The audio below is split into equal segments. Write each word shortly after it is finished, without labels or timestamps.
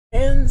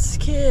trans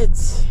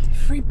kids,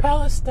 free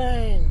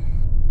Palestine,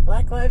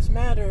 Black Lives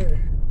Matter.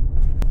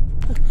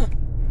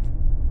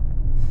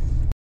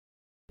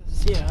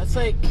 Yeah, it's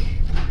like,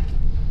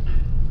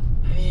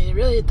 I mean,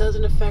 really it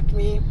doesn't affect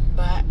me,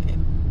 but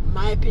in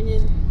my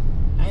opinion,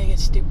 I think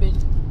it's stupid.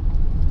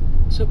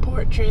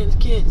 Support trans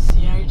kids.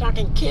 You know, you're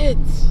talking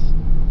kids,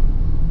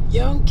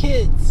 young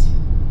kids.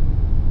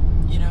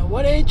 You know,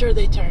 what age are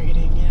they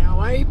targeting? You know,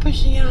 why are you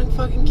pushing it on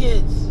fucking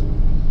kids?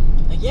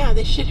 Like, yeah,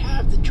 they should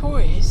have the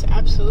choice,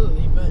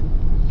 absolutely, but,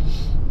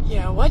 you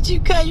know, once you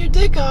cut your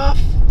dick off,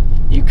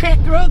 you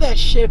can't grow that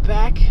shit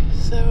back,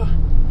 so,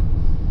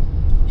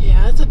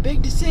 yeah, that's a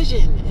big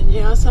decision, and,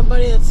 you know,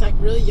 somebody that's, like,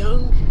 really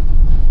young,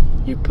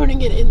 you're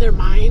putting it in their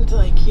mind,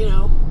 like, you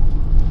know,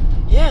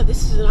 yeah,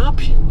 this is an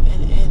option,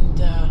 and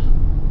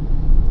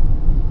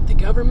the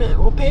government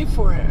will pay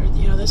for it, or,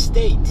 you know, the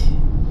state.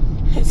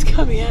 It's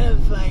coming out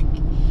of, like,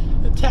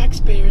 the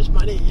taxpayers'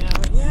 money, you know,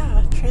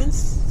 yeah, trans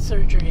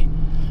surgery.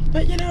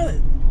 But, you know,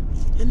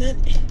 and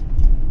then,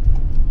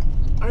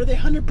 are they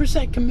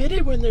 100%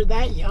 committed when they're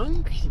that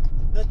young?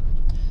 That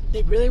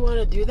they really want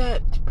to do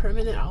that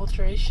permanent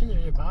alteration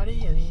in their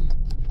body? I mean,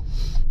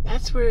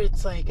 that's where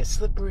it's like a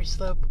slippery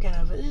slope, kind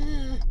of,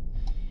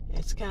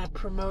 it's kind of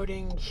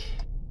promoting,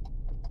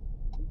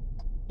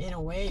 in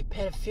a way,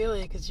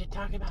 pedophilia, because you're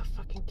talking about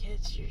fucking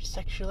kids. You're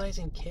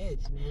sexualizing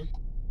kids, man.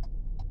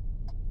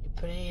 You're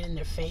putting it in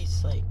their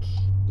face, like,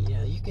 you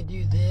know, you can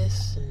do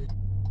this, and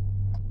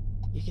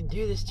you can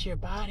do this to your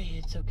body,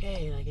 it's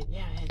okay. Like,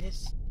 yeah, it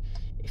is,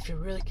 if you're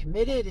really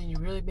committed and you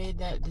really made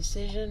that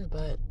decision,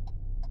 but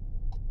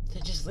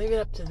to just leave it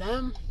up to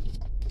them,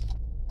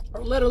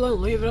 or let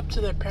alone leave it up to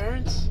their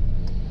parents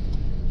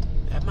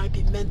that might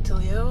be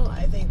mentally ill,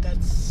 I think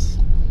that's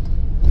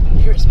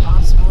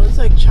irresponsible. It's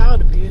like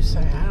child abuse.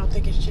 I don't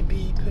think it should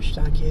be pushed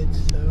on kids,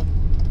 so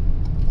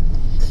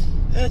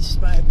that's just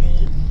my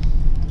opinion.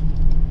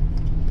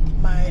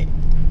 My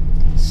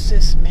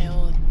cis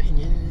male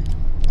opinion.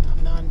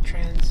 I'm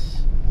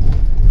non-trans,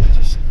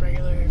 just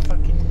regular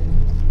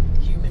fucking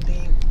human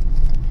being.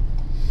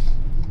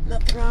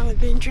 Nothing wrong with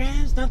being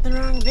trans, nothing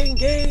wrong with being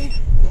gay,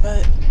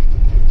 but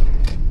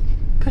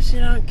pushing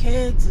it on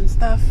kids and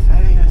stuff,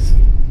 I think that's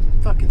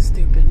fucking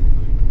stupid.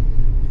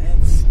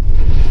 It's,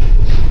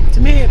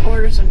 to me, it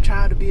borders on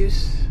child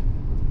abuse.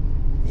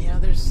 You know,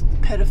 there's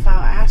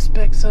pedophile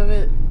aspects of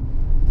it.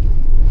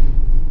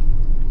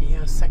 You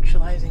know,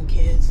 sexualizing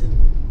kids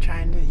and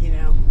trying to, you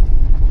know,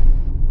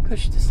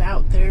 push this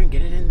out there and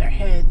get it in their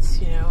heads,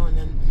 you know, and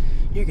then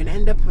you're going to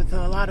end up with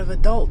a lot of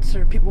adults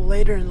or people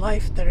later in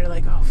life that are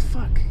like, oh,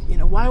 fuck, you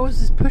know, why was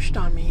this pushed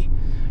on me?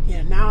 You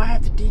know, now I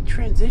have to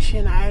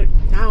detransition.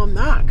 Now I'm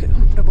not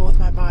comfortable with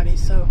my body,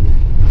 so,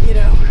 you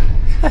know,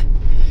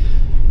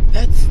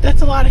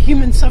 that's a lot of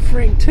human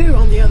suffering too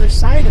on the other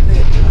side of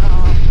it.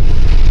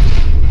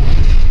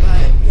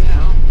 But, you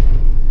know,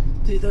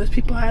 do those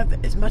people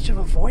have as much of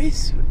a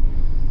voice?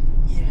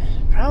 Yeah,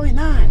 probably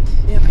not.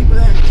 You know, people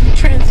that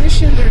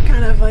detransitioned are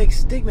kind of like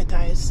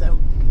stigmatized, so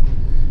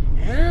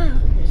yeah,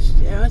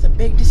 it's a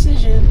big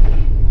decision.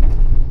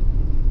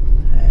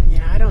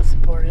 I don't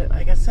support it.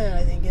 Like I said,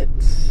 I think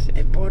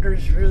it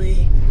borders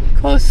really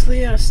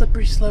closely on a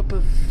slippery slope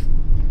of,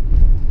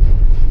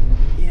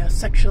 you know,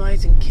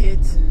 sexualizing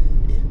kids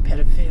and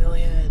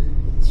pedophilia,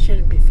 and it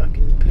shouldn't be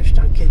fucking pushed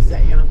on kids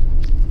that young.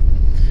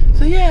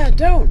 So yeah,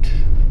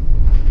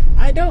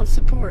 I don't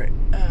support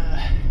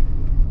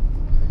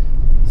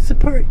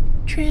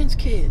trans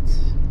kids.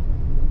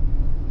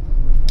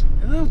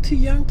 A little too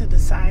young to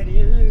decide,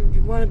 you know,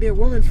 you want to be a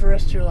woman for the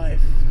rest of your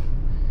life.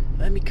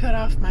 Let me cut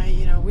off my,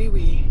 you know,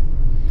 wee-wee.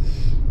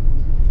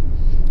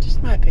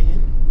 Just my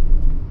opinion.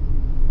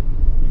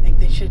 I think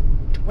they should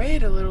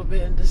wait a little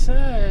bit and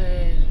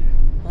decide,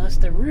 unless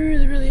they're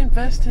really, really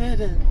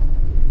invested and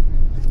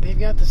they've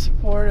got the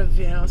support of,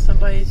 you know,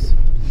 somebody's,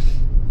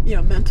 you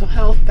know, mental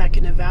health that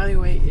can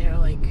evaluate, you know,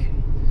 like,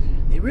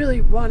 they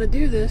really want to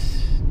do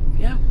this.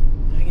 Yeah,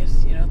 I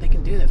guess, you know, they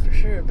can do that for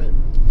sure, but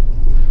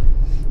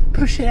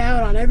push it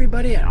out on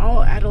everybody at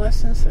all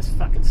adolescents, that's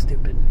fucking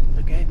stupid,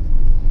 okay?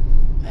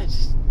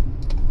 That's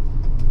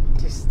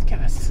just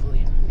kind of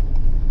silly,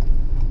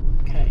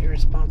 kind of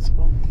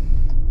irresponsible.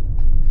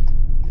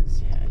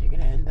 Because, yeah, you're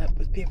going to end up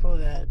with people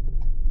that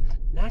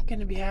not going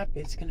to be happy.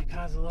 It's going to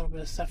cause a little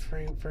bit of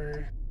suffering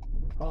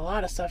a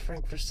lot of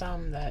suffering for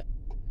some that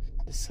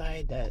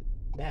decide that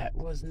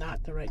was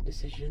not the right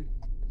decision.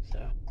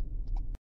 So